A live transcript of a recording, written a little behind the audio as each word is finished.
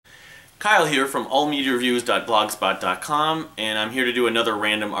Kyle here from allmediareviews.blogspot.com, and I'm here to do another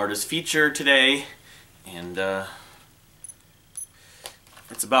random artist feature today, and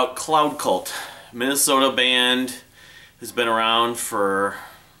it's about Cloud Cult, Minnesota band who's been around for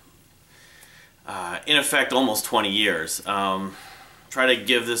in effect almost 20 years. Try to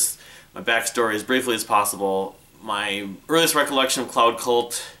give this my backstory as briefly as possible. My earliest recollection of Cloud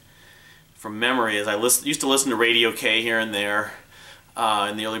Cult from memory is I used to listen to Radio K here and there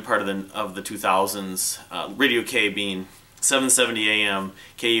in the early part of the 2000s. Radio K being 770 AM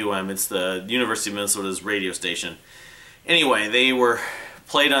KUM. It's the University of Minnesota's radio station. Anyway, they were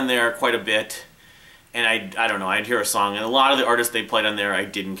played on there quite a bit, and I don't know, I'd hear a song, and a lot of the artists they played on there I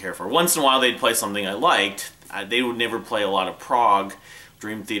didn't care for. Once in a while they'd play something I liked. They would never play a lot of prog,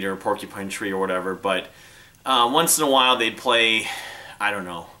 Dream Theater, Porcupine Tree or whatever, but once in a while they'd play, I don't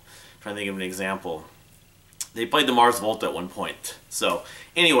know, I'm trying to think of an example. They played the Mars Volta at one point. So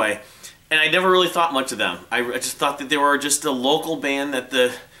anyway, and I never really thought much of them. I just thought that they were just a local band that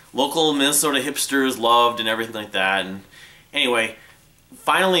the local Minnesota hipsters loved and everything like that. And anyway,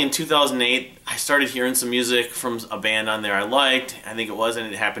 finally in 2008, I started hearing some music from a band on there I liked. I think it was, and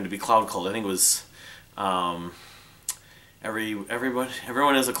it happened to be Cloud Cult. I think it was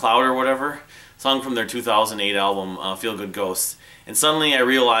Everyone is a Cloud or whatever, song from their 2008 album Feel Good Ghosts. And suddenly I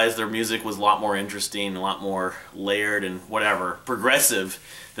realized their music was a lot more interesting, a lot more layered and whatever, progressive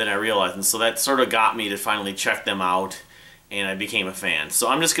than I realized. And so that sort of got me to finally check them out, and I became a fan. So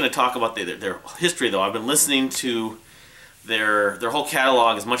I'm just going to talk about their history though. I've been listening to their whole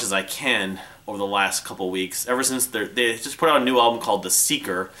catalog as much as I can over the last couple weeks, ever since they just put out a new album called The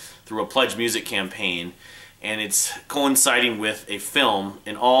Seeker through a Pledge Music campaign, and it's coinciding with a film,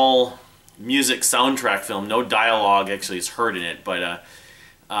 an all music soundtrack film. No dialogue actually is heard in it, but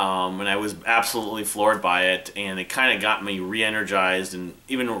and I was absolutely floored by it, and it kind of got me re-energized and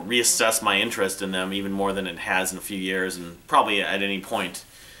even reassessed my interest in them even more than it has in a few years, and probably at any point.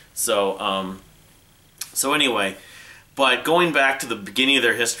 So so anyway, but going back to the beginning of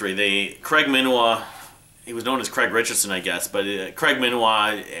their history, Craig Minowa, he was known as Craig Richardson, I guess, but Craig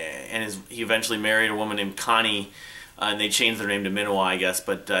Minowa, and he eventually married a woman named Connie, and they changed their name to Minowa, I guess.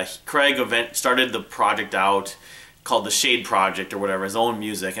 But Craig started the project out called the Shade Project or whatever, his own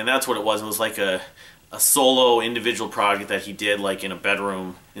music, and that's what it was. It was like a solo individual project that he did like in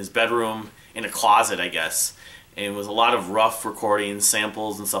his bedroom, in a closet, I guess. And it was a lot of rough recordings,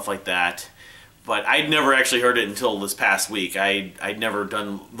 samples, and stuff like that. But I'd never actually heard it until this past week. I'd never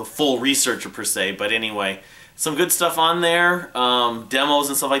done the full research per se, but anyway, some good stuff on there, demos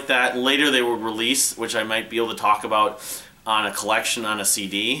and stuff like that. Later they would release, which I might be able to talk about on a collection on a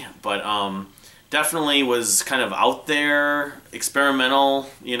CD, but definitely was kind of out there, experimental,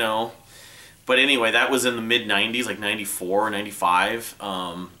 you know. But anyway, that was in the mid-90s, like 94, 95,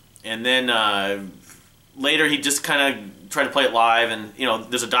 and then later he just kind of tried to play it live, and you know,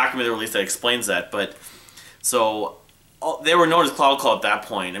 there's a documentary release that explains that. But so they were known as Cloud Cult at that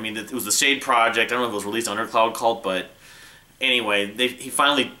point. I mean, it was the Shade Project. I don't know if it was released under Cloud Cult, but anyway, he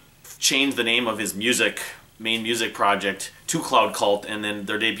finally changed the name of his main music project to Cloud Cult, and then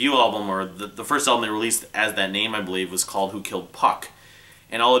their debut album, or the first album they released as that name, I believe, was called Who Killed Puck.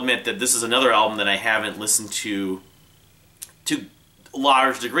 And I'll admit that this is another album that I haven't listened to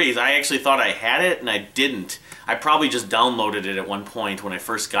large degrees. I actually thought I had it, and I didn't. I probably just downloaded it at one point when I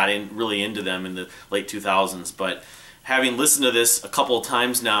first got really into them in the late 2000s, but having listened to this a couple of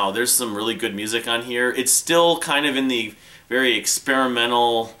times now, there's some really good music on here. It's still kind of in the very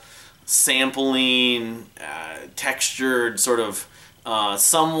experimental, sampling, textured, sort of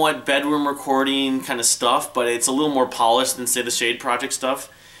somewhat bedroom recording kind of stuff, but it's a little more polished than, say, the Shade Project stuff.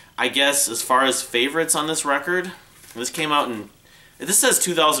 I guess as far as favorites on this record, this came out in, this says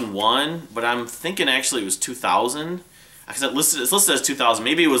 2001, but I'm thinking actually it was 2000. Because it's listed as 2000.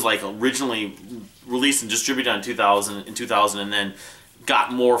 Maybe it was like originally released and distributed in 2000, and then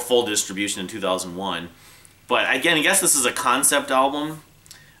got more full distribution in 2001. But again, I guess this is a concept album.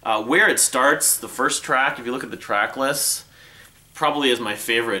 Where It Starts, the first track, if you look at the track list, probably is my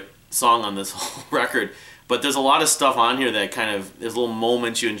favorite song on this whole record. But there's a lot of stuff on here that kind of, there's little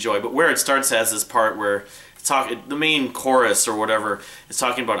moments you enjoy. But Where It Starts has this part where the main chorus or whatever is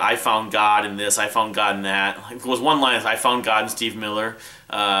talking about I found God in this, I found God in that. It was one line, I found God in Steve Miller.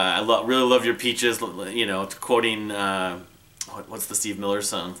 I really love your peaches, you know, quoting, what's the Steve Miller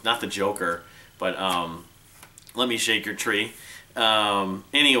song? Not The Joker, but Let Me Shake Your Tree.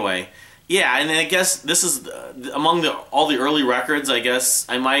 Anyway, yeah, and I guess this is, among all the early records, I guess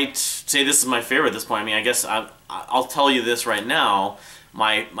I might say this is my favorite at this point. I mean, I guess I'll tell you this right now.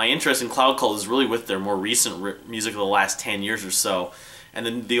 My interest in Cloud Cult is really with their more recent music of the last 10 years or so. And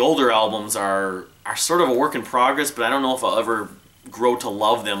then the older albums are sort of a work in progress, but I don't know if I'll ever grow to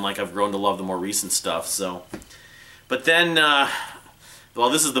love them like I've grown to love the more recent stuff. So, but then, well,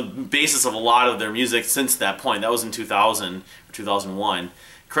 this is the basis of a lot of their music since that point. That was in 2000 or 2001.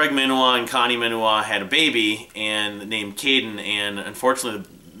 Craig Minowa and Connie Minowa had a baby and named Caden, and unfortunately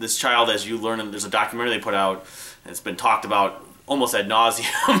this child, as you learn, there's a documentary they put out, it's been talked about almost ad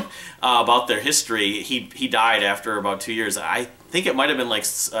nauseum about their history. He died after about 2 years. I think it might have been like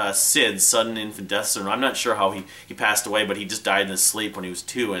SIDS, sudden infant death syndrome. I'm not sure how he passed away, but he just died in his sleep when he was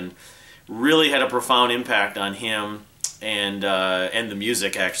 2, and really had a profound impact on him and the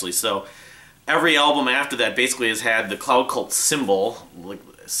music, actually. So every album after that basically has had the Cloud Cult symbol, like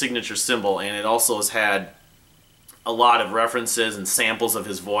signature symbol, and it also has had a lot of references and samples of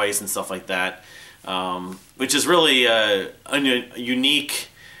his voice and stuff like that, which is really a unique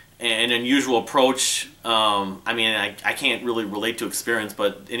and unusual approach. I mean, I can't really relate to experience,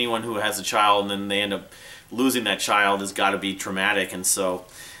 but anyone who has a child and then they end up losing that child has got to be traumatic, and so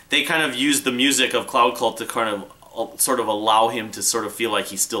they kind of use the music of Cloud Cult to kind of sort of allow him to sort of feel like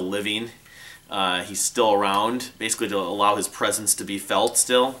he's still living. He's still around, basically to allow his presence to be felt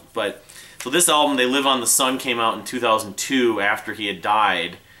still. But so this album, They Live on the Sun, came out in 2002 after he had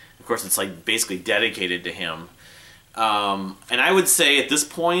died. Of course, it's like basically dedicated to him. And I would say at this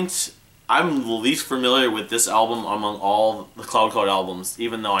point, I'm the least familiar with this album among all the Cloud Cult albums,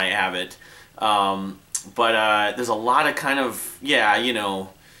 even though I have it. But there's a lot of kind of, yeah, you know,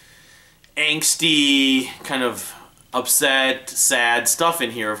 angsty, kind of upset, sad stuff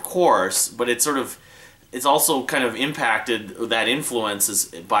in here, of course, but it's sort of, it's also kind of impacted, that influence is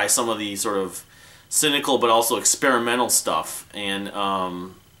by some of the sort of cynical but also experimental stuff. And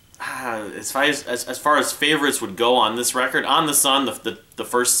as far as favorites would go on this record, On the Sun, the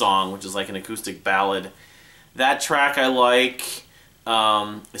first song, which is like an acoustic ballad, that track I like.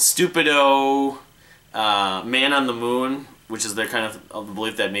 Stupido, Man on the Moon, which is their kind of the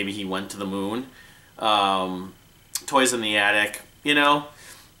belief that maybe he went to the moon. Toys in the Attic, you know.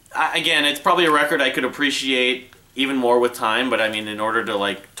 Again, it's probably a record I could appreciate even more with time, but I mean, in order to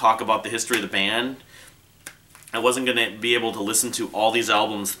like talk about the history of the band, I wasn't going to be able to listen to all these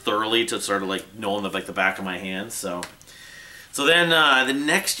albums thoroughly to sort of like know them like the back of my hand. So then the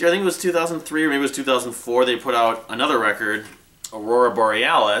next year, I think it was 2003 or maybe it was 2004, they put out another record, Aurora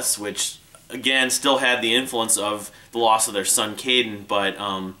Borealis, which again still had the influence of the loss of their son Caden, but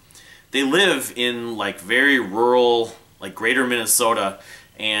they live in like very rural, like greater Minnesota,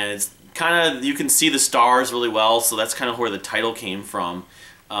 and it's kind of, you can see the stars really well, so that's kind of where the title came from.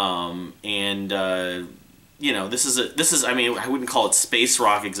 You know, this is I mean, I wouldn't call it space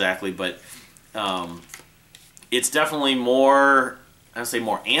rock exactly, but it's definitely more, I would say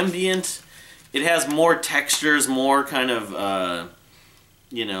more ambient. It has more textures, more kind of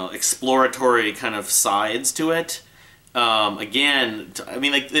you know, exploratory kind of sides to it. Again, I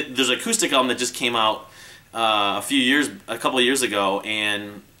mean, like there's an acoustic album that just came out a couple of years ago,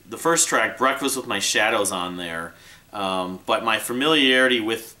 and the first track, Breakfast with My Shadows, on there. But my familiarity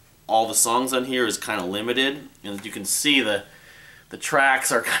with all the songs on here is kind of limited, and as you can see, the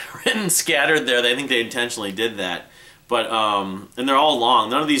tracks are kind of written scattered there. I think they intentionally did that. But and they're all long.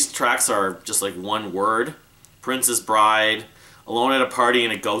 None of these tracks are just like one word. Princess Bride, Alone at a Party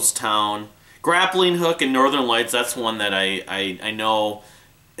in a Ghost Town, Grappling Hook, and Northern Lights. That's one that I know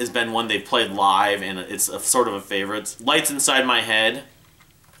has been one they've played live, and it's a sort of a favorite. Lights Inside My Head.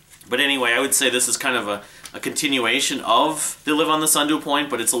 But anyway, I would say this is kind of a continuation of They Live on the Sun to a point,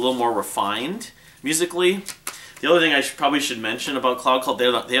 but it's a little more refined musically. The other thing I probably should mention about Cloud Cult,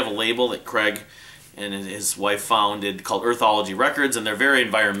 they have a label that Craig and his wife founded called Earthology Records, and they're very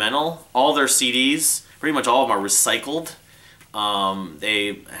environmental. All their CDs, pretty much all of them, are recycled.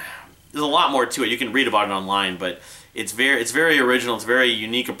 There's a lot more to it. You can read about it online, but it's very original. It's a very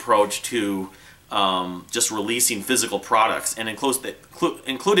unique approach to just releasing physical products. And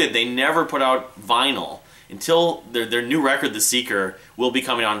included, they never put out vinyl until their new record, The Seeker, will be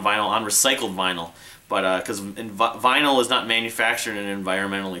coming on vinyl, on recycled vinyl. But because vinyl is not manufactured in an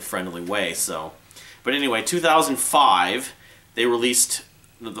environmentally friendly way. So, but anyway, 2005, they released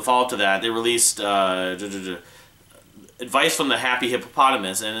the follow-up to that. They released Advice from the Happy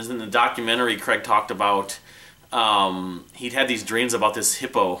Hippopotamus, and as in the documentary, Craig talked about he'd had these dreams about this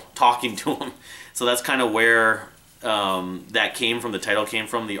hippo talking to him. So that's kind of where that came from. The title came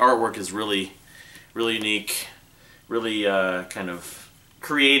from. The artwork is really, really unique, really kind of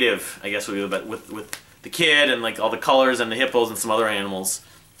creative, I guess, with the kid and like all the colors and the hippos and some other animals.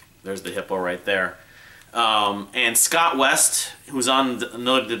 There's the hippo right there. And Scott West, who's on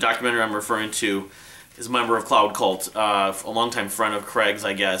the documentary I'm referring to, is a member of Cloud Cult, a longtime friend of Craig's,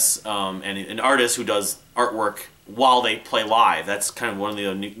 I guess, and an artist who does artwork while they play live. That's kind of one of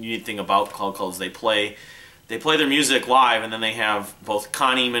the neat thing about Cloud Cult is they play their music live, and then they have both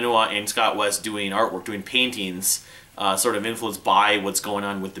Connie Minua and Scott West doing artwork, doing paintings, sort of influenced by what's going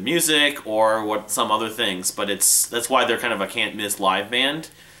on with the music or some other things. But that's why they're kind of a can't-miss live band,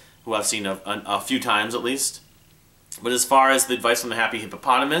 who I've seen a few times at least. But as far as the Advice from the Happy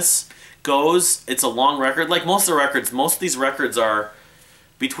Hippopotamus goes, it's a long record. Like most of the records, most of these records are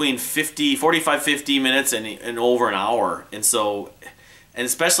between 45-50 minutes and over an hour. And so, and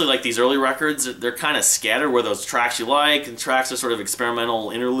especially like these early records, they're kind of scattered where those tracks you like, and tracks are sort of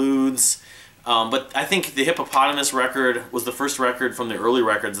experimental interludes. But I think the Hippopotamus record was the first record from the early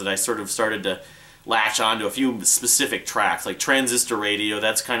records that I sort of started to latch onto a few specific tracks, like Transistor Radio.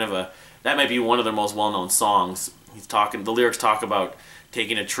 That's kind of that might be one of their most well-known songs. The lyrics talk about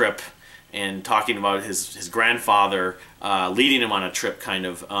taking a trip and talking about his grandfather leading him on a trip, kind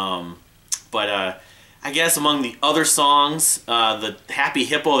of. But I guess among the other songs, the Happy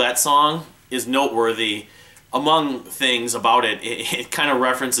Hippo, that song, is noteworthy. Among things about it, it kind of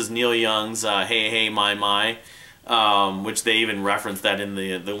references Neil Young's Hey Hey My My, which they even reference that in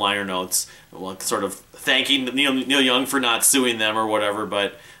the liner notes, well, sort of thanking Neil Young for not suing them or whatever.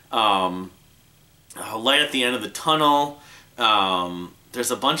 But Light at the End of the Tunnel,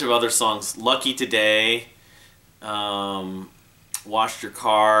 there's a bunch of other songs, Lucky Today, Washed Your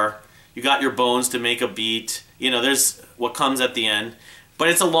Car, You Got Your Bones to Make a Beat, you know, there's What Comes at the End. But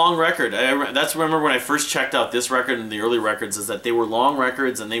it's a long record. That's remember when I first checked out this record and the early records, is that they were long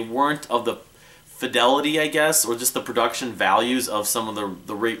records and they weren't of the fidelity, I guess, or just the production values of some of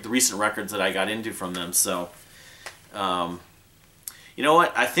the recent records that I got into from them. So, you know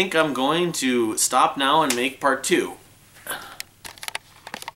what? I think I'm going to stop now and make part 2.